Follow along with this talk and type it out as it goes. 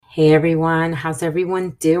Hey everyone, how's everyone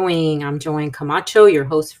doing? I'm Joanne Camacho, your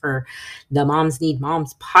host for the Moms Need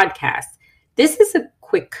Moms podcast. This is a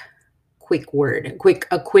quick word,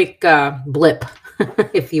 a quick blip,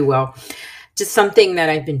 if you will. Just something that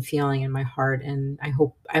I've been feeling in my heart, and I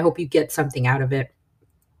hope you get something out of it.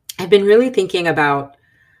 I've been really thinking about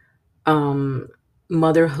um,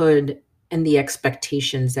 motherhood and the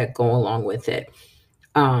expectations that go along with it.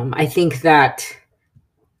 I think that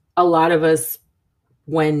a lot of us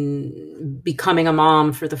when becoming a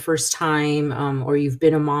mom for the first time, or you've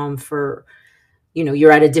been a mom for,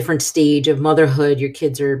 you're at a different stage of motherhood, your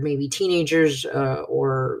kids are maybe teenagers,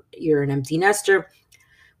 or you're an empty nester.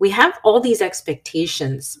 We have all these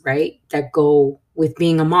expectations, right, that go with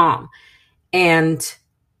being a mom. And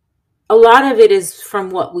a lot of it is from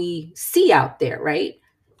what we see out there, right?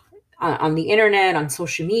 On the internet, on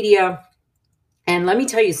social media. And let me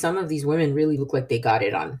tell you, some of these women really look like they got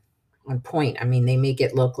it on point. I mean, they make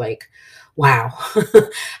it look like, wow,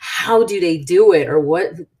 how do they do it? Or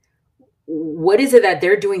what is it that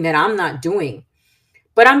they're doing that I'm not doing?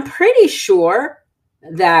 But I'm pretty sure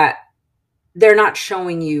that they're not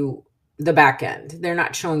showing you the back end. They're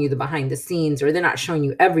not showing you the behind the scenes, or they're not showing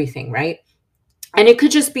you everything, right? And it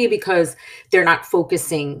could just be because they're not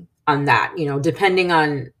focusing on that, depending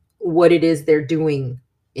on what it is they're doing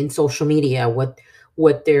in social media,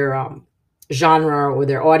 what their genre or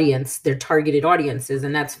their audience, their targeted audience is,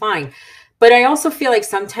 and that's fine. But I also feel like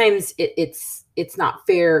sometimes it's not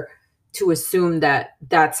fair to assume that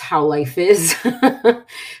that's how life is,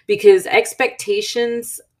 because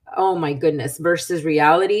expectations, oh my goodness, versus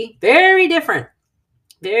reality, very different,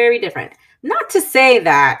 very different. Not to say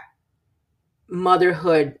that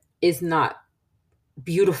motherhood is not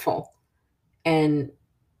beautiful and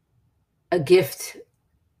a gift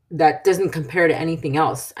that doesn't compare to anything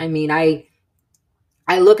else. I mean, I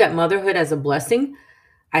look at motherhood as a blessing.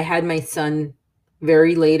 I had my son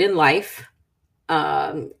very late in life,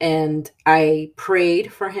 and I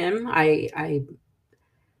prayed for him. I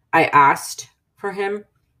asked for him,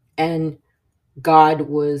 and God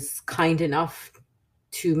was kind enough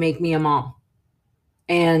to make me a mom.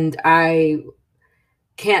 And I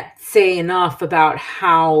can't say enough about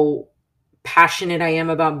how passionate I am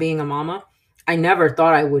about being a mama. I never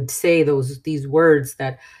thought I would say these words,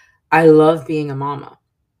 that I love being a mama.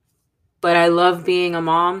 But I love being a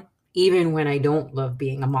mom even when I don't love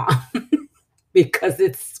being a mom, because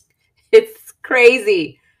it's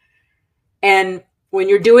crazy. And when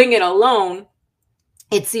you're doing it alone,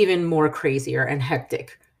 it's even more crazier and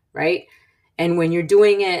hectic, right? And when you're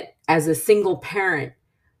doing it as a single parent,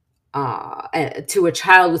 to a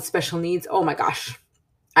child with special needs, oh my gosh,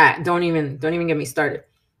 don't even get me started.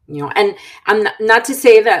 And I'm not to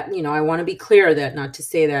say that, I want to be clear, that not to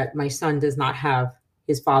say that my son does not have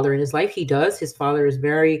his father in his life. He does. His father is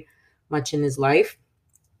very much in his life.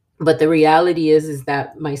 But the reality is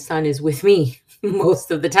that my son is with me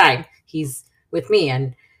most of the time. He's with me.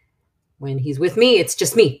 And when he's with me, it's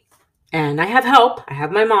just me. And I have help. I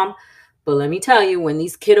have my mom. But let me tell you, when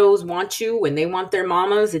these kiddos want you, when they want their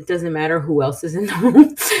mamas, it doesn't matter who else is in the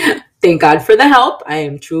room. Thank God for the help. I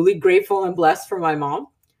am truly grateful and blessed for my mom.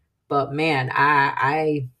 But man,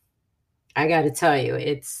 I got to tell you,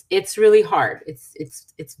 it's really hard.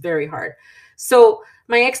 It's very hard. So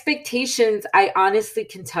my expectations, I honestly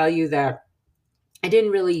can tell you that I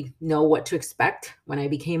didn't really know what to expect when I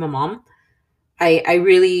became a mom. I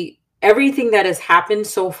really, everything that has happened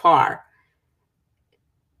so far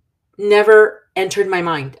never entered my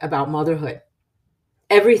mind about motherhood.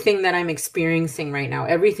 Everything that I'm experiencing right now,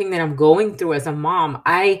 everything that I'm going through as a mom,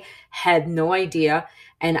 I had no idea,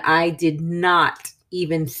 and I did not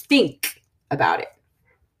even think about it.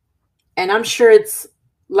 And I'm sure it's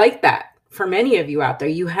like that for many of you out there.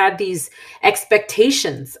 You had these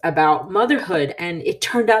expectations about motherhood, and it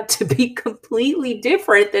turned out to be completely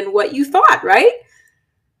different than what you thought, right?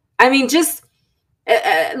 I mean, just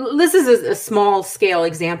this is a small scale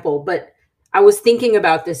example, but I was thinking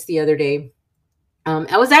about this the other day.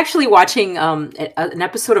 I was actually watching an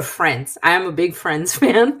episode of Friends. I am a big Friends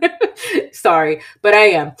fan. Sorry, but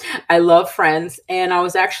I am. I love Friends. And I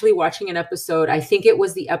was actually watching an episode. I think it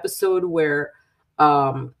was the episode where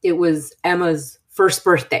it was Emma's first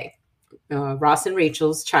birthday, Ross and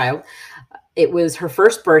Rachel's child. It was her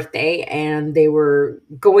first birthday, and they were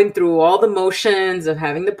going through all the motions of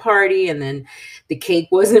having the party, and then the cake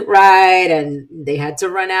wasn't right, and they had to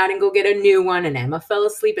run out and go get a new one, and Emma fell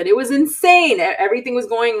asleep, and it was insane. Everything was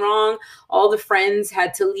going wrong. All the friends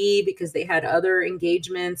had to leave because they had other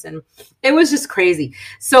engagements, and it was just crazy.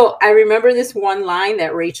 So I remember this one line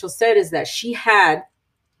that Rachel said, is that she had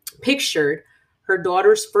pictured her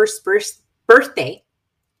daughter's first birthday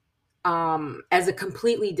as a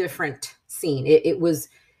completely different scene. It was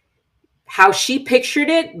how she pictured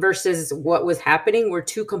it versus what was happening were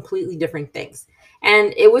two completely different things.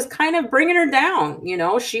 And it was kind of bringing her down.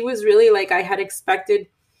 She was really like, I had expected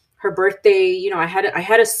her birthday. I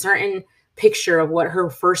had a certain picture of what her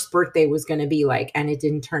first birthday was going to be like, and it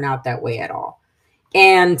didn't turn out that way at all.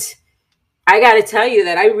 And I got to tell you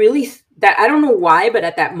that I don't know why, but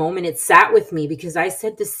at that moment it sat with me, because I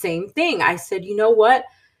said the same thing. I said, you know what?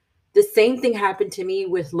 The same thing happened to me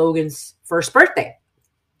with Logan's first birthday.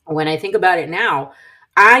 When I think about it now,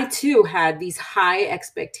 I too had these high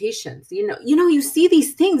expectations. You see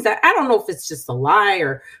these things that I don't know if it's just a lie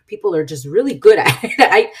or people are just really good at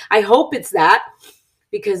it. I hope it's that,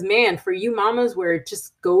 because man, for you mamas where it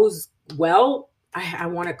just goes well, I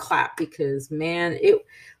want to clap, because man,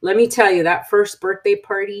 let me tell you, that first birthday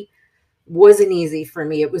party wasn't easy for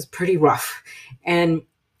me. It was pretty rough. And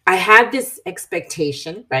I had this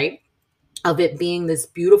expectation, right, of it being this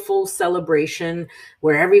beautiful celebration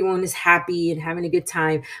where everyone is happy and having a good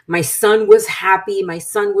time. My son was happy. My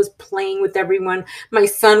son was playing with everyone. My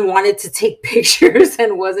son wanted to take pictures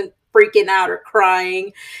and wasn't freaking out or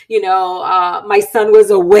crying. My son was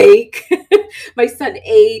awake. My son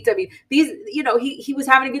ate. I mean, he was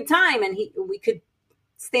having a good time, and we could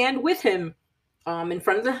stand with him in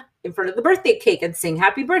front of the birthday cake and sing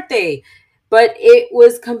happy birthday. But it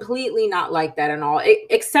was completely not like that at all,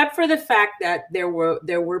 except for the fact that there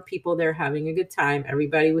were people there having a good time.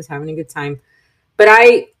 Everybody was having a good time. But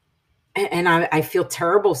I feel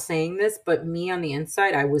terrible saying this, but me on the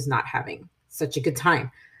inside, I was not having such a good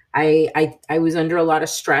time. I was under a lot of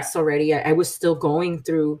stress already. I was still going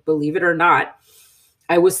through, believe it or not,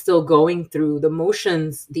 I was still going through the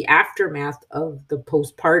motions, the aftermath of the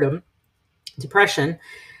postpartum depression.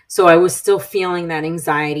 So I was still feeling that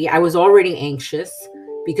anxiety. I was already anxious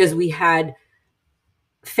because we had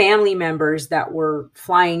family members that were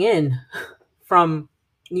flying in from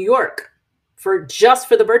New York for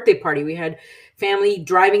the birthday party. We had family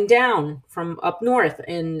driving down from up north,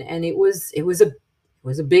 and it was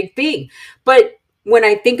a big thing. But when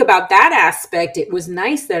I think about that aspect, it was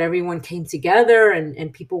nice that everyone came together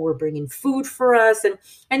and people were bringing food for us,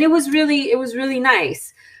 and it was really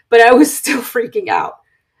nice. But I was still freaking out.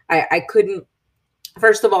 I couldn't.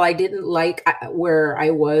 First of all, I didn't like where I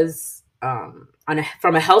was from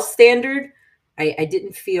a health standard. I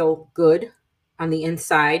didn't feel good on the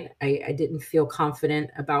inside. I didn't feel confident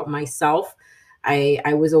about myself.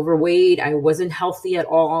 I was overweight. I wasn't healthy at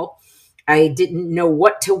all. I didn't know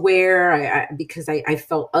what to wear because I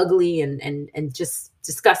felt ugly and just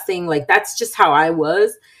disgusting. Like, that's just how I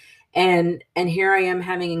was. And here I am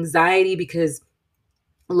having anxiety because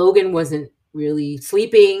Logan wasn't really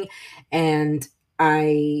sleeping, and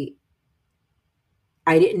I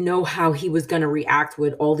didn't know how he was going to react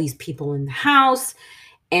with all these people in the house.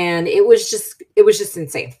 And it was just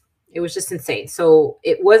insane. It was just insane. So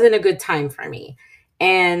it wasn't a good time for me.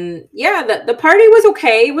 And yeah, the party was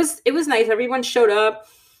okay. It was nice. Everyone showed up.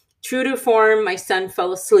 True to form, my son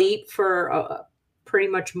fell asleep for pretty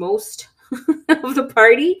much most of the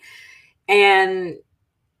party. And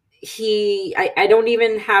I don't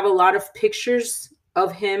even have a lot of pictures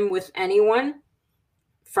of him with anyone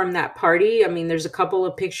from that party. I mean, there's a couple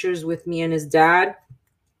of pictures with me and his dad.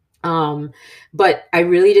 But I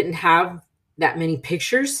really didn't have that many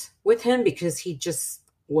pictures with him because he just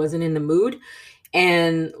wasn't in the mood.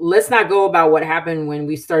 And let's not go about what happened when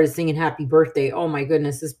we started singing happy birthday. Oh my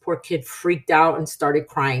goodness, this poor kid freaked out and started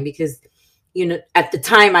crying because, at the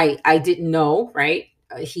time I didn't know, right?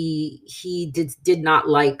 He did not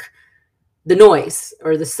like the noise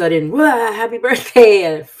or the sudden happy birthday,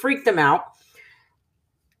 and it freaked him out.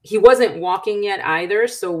 He wasn't walking yet either,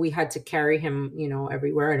 so we had to carry him,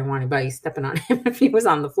 everywhere. I didn't want anybody stepping on him if he was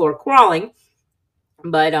on the floor crawling.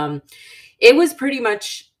 But it was pretty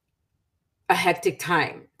much a hectic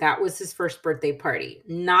time. That was his first birthday party.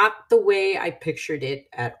 Not the way I pictured it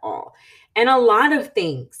at all. And a lot of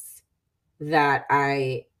things that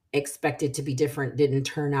I expected to be different didn't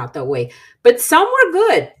turn out that way. But some were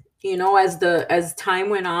good. As time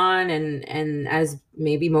went on, and as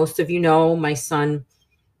maybe most of you know, my son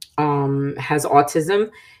has autism,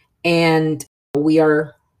 and we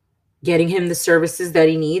are getting him the services that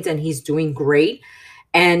he needs, and he's doing great,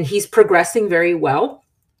 and he's progressing very well.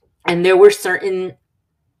 And there were certain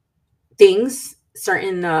things,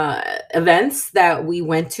 certain events that we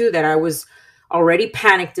went to that I was already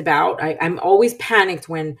panicked about. I'm always panicked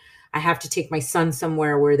when I have to take my son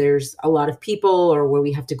somewhere where there's a lot of people or where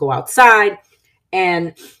we have to go outside.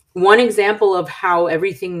 And one example of how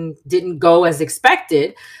everything didn't go as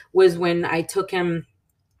expected was when I took him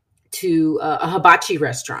to a hibachi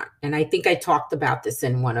restaurant. And I think I talked about this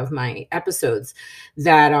in one of my episodes,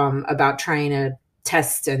 that about trying to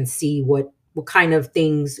test and see what kind of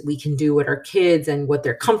things we can do with our kids and what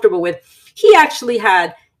they're comfortable with. He actually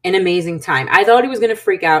had an amazing time. I thought he was going to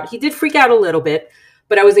freak out. He did freak out a little bit,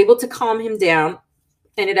 but I was able to calm him down,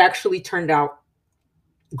 and it actually turned out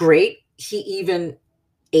great. He even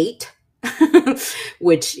ate,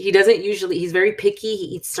 which he doesn't usually. He's very picky. He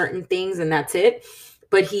eats certain things and that's it.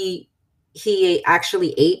 But he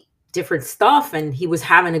actually ate different stuff, and he was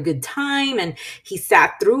having a good time, and he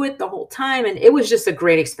sat through it the whole time, and it was just a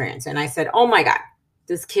great experience. And I said, oh my God,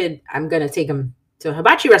 this kid, I'm going to take him to a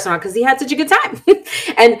hibachi restaurant because he had such a good time.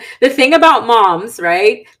 And the thing about moms,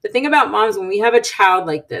 right? The thing about moms, when we have a child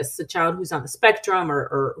like this, a child who's on the spectrum,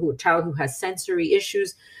 or a child who has sensory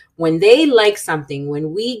issues, when they like something,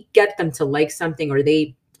 when we get them to like something, or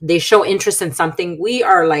they show interest in something, we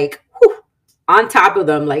are like, whew, on top of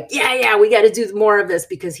them, like, yeah, we got to do more of this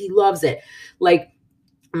because he loves it. Like,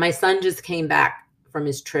 my son just came back from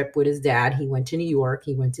his trip with his dad. He went to New York.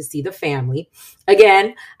 He went to see the family.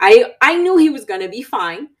 Again, I knew he was going to be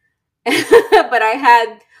fine, but I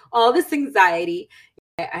had all this anxiety.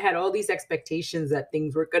 I had all these expectations that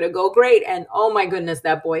things were going to go great. And oh my goodness,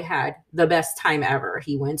 that boy had the best time ever.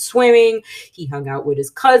 He went swimming. He hung out with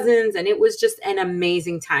his cousins, and it was just an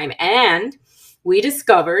amazing time. And we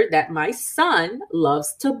discovered that my son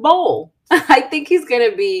loves to bowl. I think he's going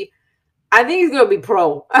to be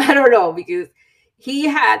pro. I don't know, because he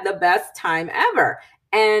had the best time ever.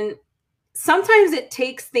 And sometimes it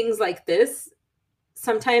takes things like this.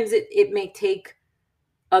 Sometimes it may take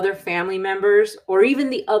other family members or even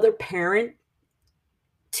the other parent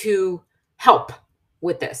to help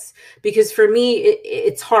with this. Because for me,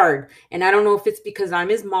 it's hard. And I don't know if it's because I'm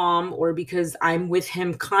his mom or because I'm with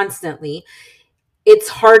him constantly. It's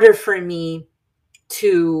harder for me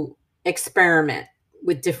to experiment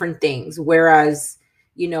with different things. Whereas,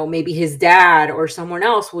 maybe his dad or someone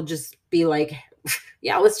else will just be like,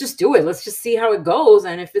 yeah, let's just do it. Let's just see how it goes.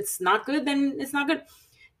 And if it's not good, then it's not good.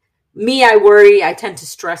 Me, I worry. I tend to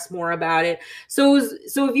stress more about it. So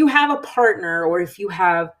if you have a partner, or if you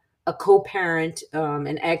have a co-parent,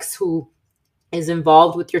 an ex who is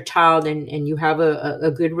involved with your child, and you have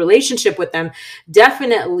a good relationship with them,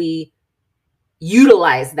 definitely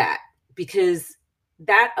utilize that, because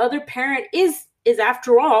that other parent is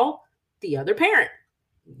after all the other parent.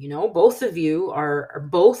 Both of you are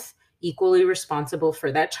both equally responsible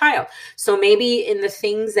for that child. So maybe in the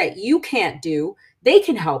things that you can't do, they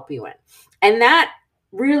can help you in. And that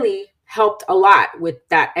really helped a lot with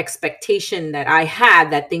that expectation that I had,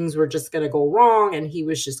 that things were just going to go wrong and he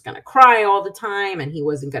was just going to cry all the time and he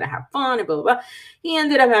wasn't going to have fun and blah, blah, blah. He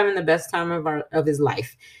ended up having the best time of his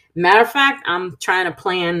life. Matter of fact, I'm trying to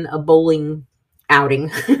plan a bowling outing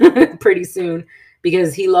pretty soon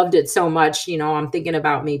because he loved it so much. I'm thinking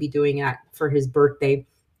about maybe doing that for his birthday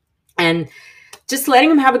and just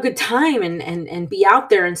letting him have a good time and be out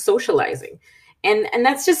there and socializing. And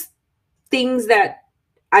that's just things that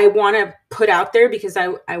I want to put out there, because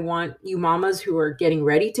I want you mamas who are getting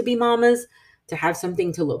ready to be mamas to have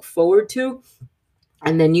something to look forward to.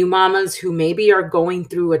 And then you mamas who maybe are going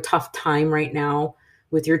through a tough time right now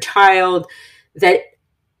with your child, that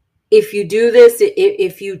if you do this,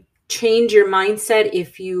 if you change your mindset,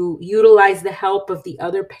 if you utilize the help of the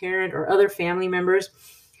other parent or other family members,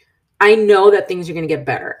 I know that things are going to get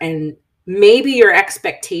better. And maybe your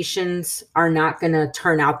expectations are not going to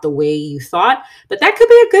turn out the way you thought, but that could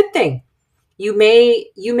be a good thing. You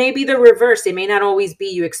may be the reverse. It may not always be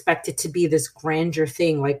you expect it to be this grandeur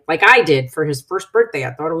thing like I did for his first birthday.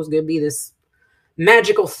 I thought it was going to be this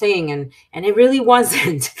magical thing, and it really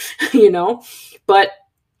wasn't, But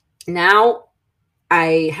now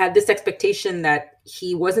I had this expectation that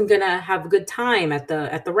he wasn't going to have a good time at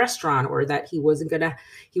the restaurant, or that he was going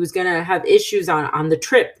to have issues on the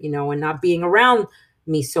trip, and not being around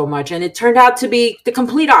me so much. And it turned out to be the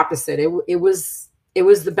complete opposite. It was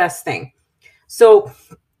the best thing. So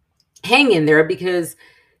hang in there, because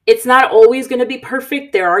it's not always going to be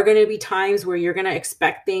perfect. There are going to be times where you're going to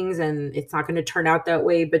expect things and it's not going to turn out that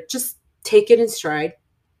way, but just take it in stride.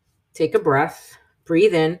 Take a breath,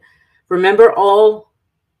 breathe in. Remember all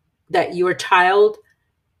that your child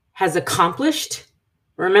has accomplished.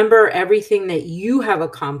 Remember everything that you have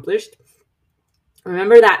accomplished.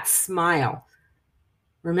 Remember that smile.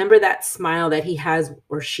 Remember that smile that he has,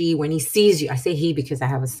 or she, when he sees you. I say he because I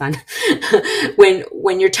have a son.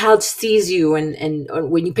 when your child sees you and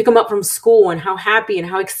when you pick them up from school, and how happy and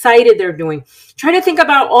how excited they're doing. Try to think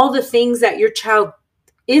about all the things that your child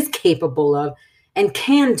is capable of, and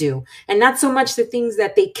can do, and not so much the things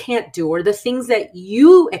that they can't do or the things that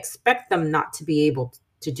you expect them not to be able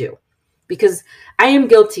to do. Because I am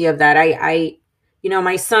guilty of that.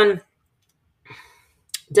 My son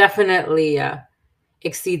definitely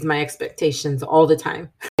exceeds my expectations all the time.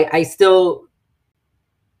 I still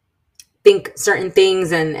think certain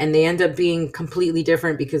things and they end up being completely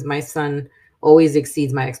different because my son always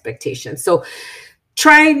exceeds my expectations. So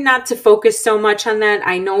try not to focus so much on that.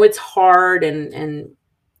 I know it's hard, and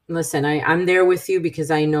listen, I'm there with you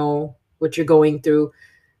because I know what you're going through,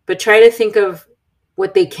 but try to think of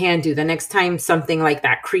what they can do the next time something like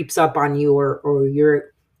that creeps up on you, or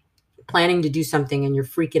you're planning to do something and you're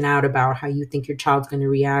freaking out about how you think your child's going to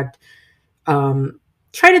react.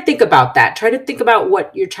 Try to think about that. Try to think about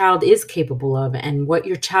what your child is capable of and what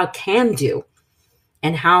your child can do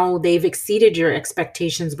and how they've exceeded your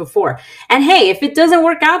expectations before. And hey, if it doesn't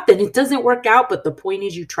work out, then it doesn't work out. But the point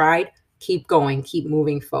is you tried. Keep going. Keep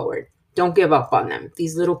moving forward. Don't give up on them.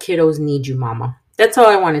 These little kiddos need you, mama. That's all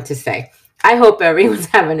I wanted to say. I hope everyone's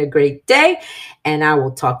having a great day, and I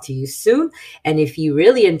will talk to you soon. And if you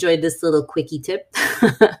really enjoyed this little quickie tip,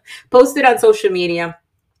 post it on social media.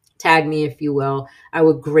 Tag me if you will. I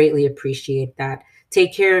would greatly appreciate that.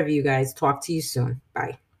 Take care of you guys. Talk to you soon.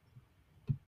 Bye.